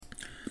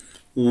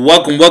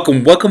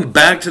Welcome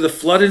back to the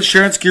Flood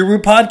Insurance Guru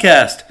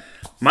podcast.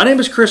 My name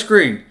is Chris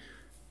Green,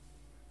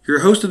 your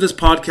host of this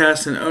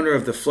podcast and owner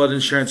of the Flood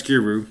Insurance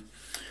Guru,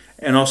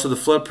 and also the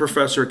Flood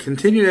Professor, a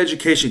continuing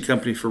education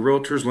company for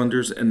realtors,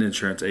 lenders, and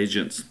insurance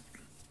agents.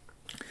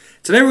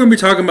 Today we're going to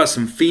be talking about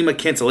some FEMA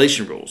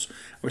cancellation rules.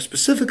 We're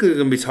specifically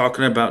going to be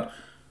talking about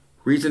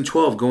Reason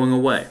 12 going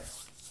away.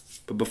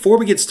 But before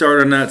we get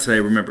started on that today,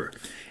 remember,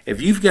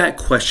 if you've got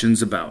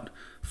questions about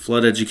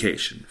flood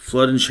education,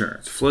 flood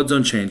insurance, flood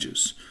zone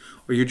changes,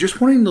 or you're just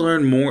wanting to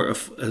learn more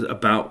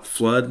about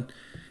flood,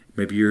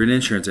 maybe you're an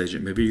insurance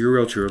agent, maybe you're a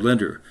realtor or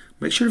lender,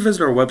 make sure to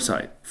visit our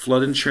website,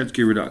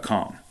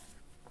 floodinsuranceguru.com.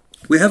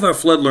 We have our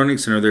Flood Learning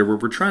Center there where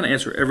we're trying to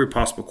answer every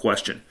possible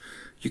question.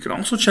 You can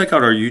also check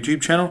out our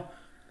YouTube channel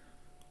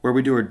where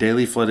we do our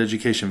daily flood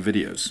education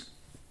videos.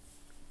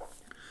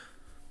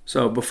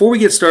 So before we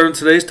get started on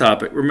today's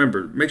topic,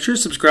 remember, make sure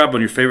to subscribe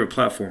on your favorite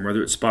platform,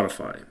 whether it's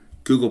Spotify,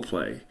 Google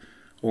Play,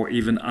 or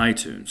even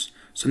iTunes.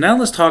 So now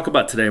let's talk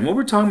about today. And what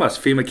we're talking about is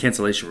FEMA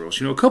cancellation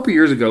rules. A couple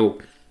years ago,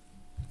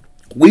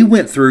 we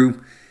went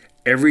through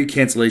every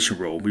cancellation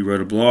rule. We wrote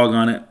a blog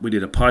on it. We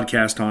did a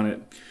podcast on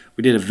it.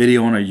 We did a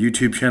video on our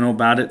YouTube channel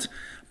about it.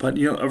 But,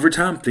 over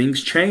time,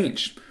 things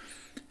changed.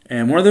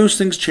 And one of those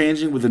things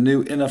changing with the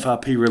new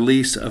NFIP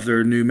release of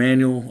their new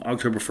manual,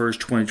 October 1st,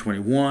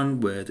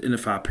 2021, with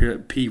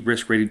NFIP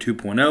Risk Rating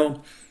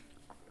 2.0,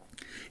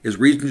 is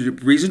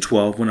Reason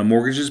 12, when a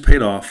mortgage is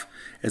paid off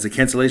as a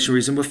cancellation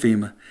reason with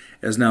FEMA,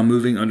 is now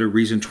moving under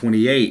Reason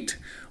 28,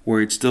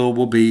 where it still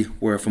will be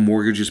where if a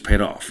mortgage is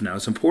paid off. Now,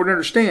 it's important to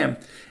understand,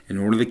 in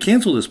order to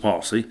cancel this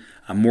policy,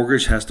 a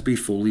mortgage has to be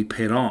fully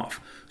paid off.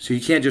 So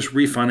you can't just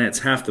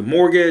refinance half the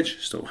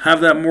mortgage, still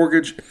have that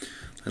mortgage.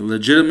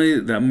 Legitimately,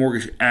 that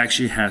mortgage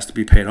actually has to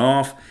be paid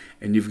off,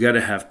 and you've got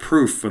to have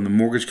proof from the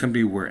mortgage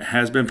company where it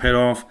has been paid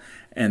off,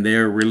 and they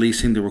are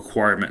releasing the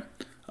requirement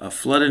of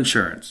flood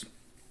insurance.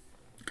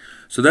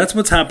 So that's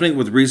what's happening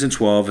with Reason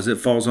 12 as it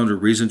falls under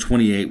Reason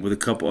 28 with a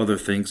couple other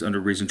things under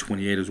Reason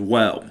 28 as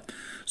well.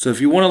 So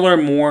if you want to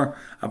learn more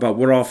about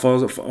what all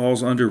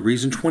falls under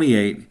Reason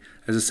 28,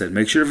 as I said,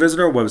 make sure to visit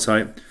our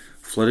website,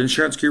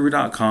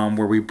 floodinsuranceguru.com,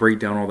 where we break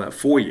down all that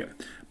for you.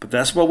 But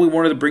that's what we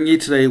wanted to bring you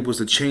today, was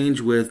the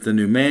change with the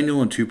new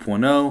manual and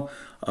 2.0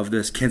 of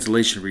this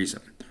cancellation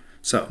reason.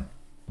 So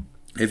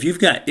if you've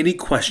got any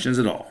questions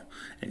at all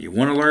and you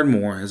want to learn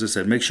more, as I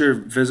said, make sure to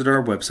visit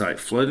our website,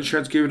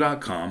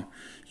 floodinsuranceguru.com.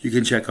 You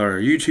can check out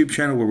our YouTube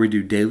channel where we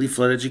do daily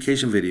flood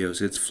education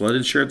videos. It's Flood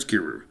Insurance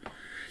Guru.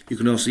 You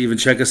can also even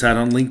check us out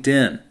on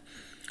LinkedIn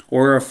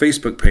or our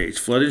Facebook page,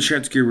 Flood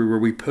Insurance Guru, where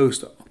we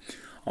post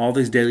all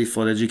these daily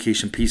flood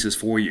education pieces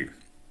for you.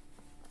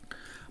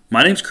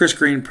 My name's Chris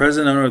Green,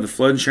 president and owner of the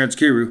Flood Insurance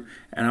Guru,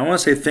 and I want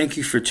to say thank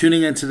you for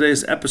tuning in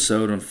today's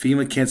episode on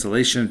FEMA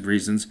cancellation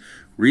reasons.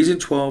 Reason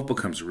 12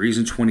 becomes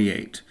Reason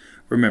 28.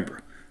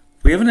 Remember,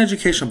 we have an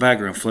educational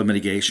background in flood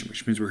mitigation,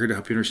 which means we're here to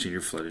help you understand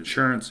your flood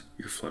insurance,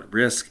 your flood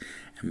risk,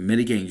 and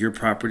mitigating your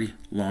property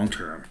long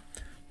term.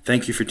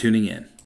 Thank you for tuning in.